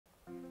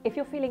If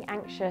you're feeling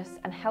anxious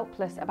and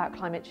helpless about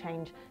climate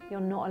change, you're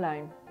not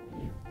alone.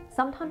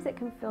 Sometimes it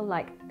can feel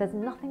like there's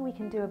nothing we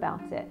can do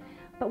about it,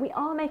 but we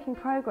are making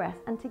progress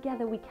and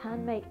together we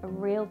can make a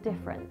real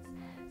difference.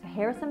 So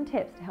here are some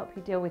tips to help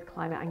you deal with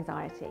climate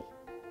anxiety.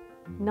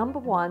 Number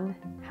one,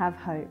 have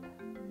hope.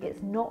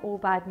 It's not all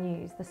bad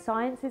news. The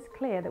science is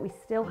clear that we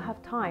still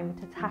have time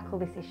to tackle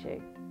this issue.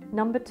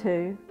 Number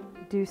two,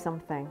 do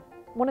something.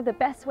 One of the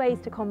best ways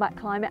to combat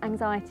climate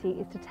anxiety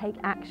is to take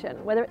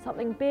action. Whether it's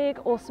something big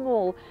or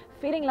small,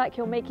 feeling like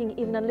you're making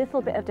even a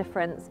little bit of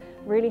difference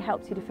really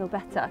helps you to feel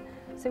better.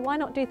 So why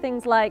not do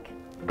things like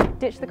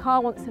ditch the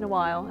car once in a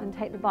while and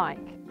take the bike?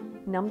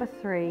 Number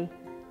three,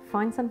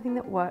 find something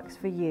that works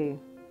for you.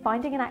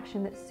 Finding an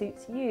action that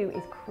suits you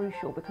is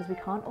crucial because we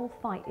can't all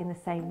fight in the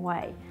same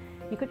way.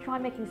 You could try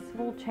making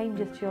small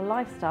changes to your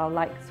lifestyle,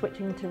 like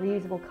switching to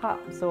reusable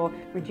cups or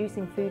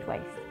reducing food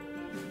waste.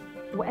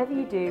 Whatever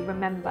you do,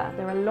 remember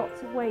there are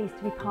lots of ways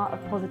to be part of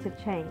positive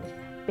change,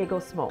 big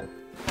or small.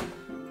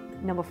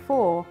 Number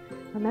four,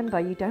 remember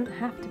you don't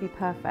have to be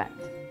perfect.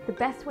 The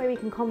best way we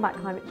can combat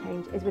climate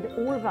change is with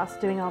all of us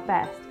doing our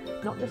best,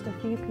 not just a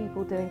few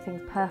people doing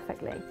things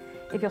perfectly.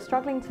 If you're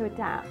struggling to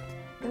adapt,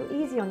 go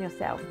easy on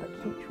yourself,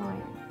 but keep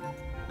trying.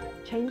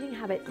 Changing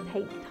habits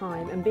takes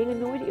time, and being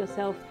annoyed at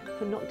yourself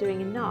for not doing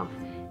enough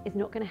is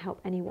not going to help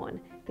anyone.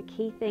 The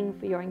key thing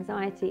for your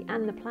anxiety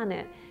and the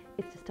planet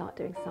is to start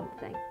doing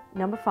something.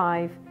 Number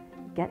five,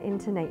 get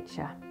into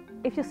nature.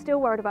 If you're still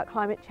worried about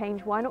climate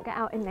change, why not get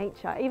out in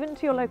nature, even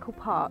to your local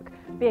park?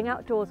 Being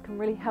outdoors can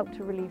really help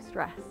to relieve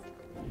stress.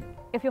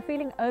 If you're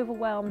feeling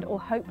overwhelmed or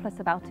hopeless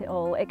about it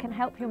all, it can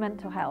help your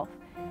mental health.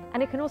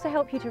 And it can also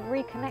help you to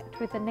reconnect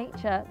with the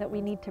nature that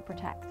we need to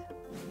protect.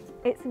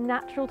 It's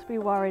natural to be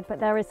worried, but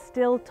there is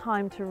still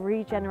time to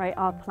regenerate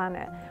our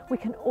planet. We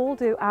can all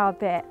do our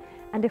bit,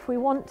 and if we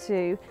want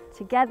to,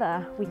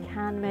 together we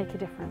can make a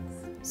difference.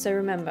 So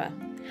remember,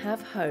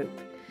 have hope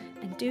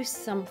and do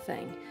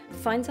something.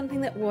 Find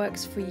something that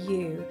works for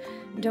you.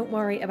 Don't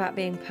worry about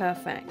being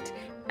perfect,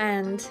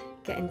 and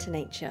get into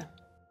nature.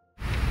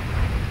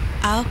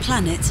 Our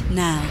Planet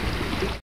Now.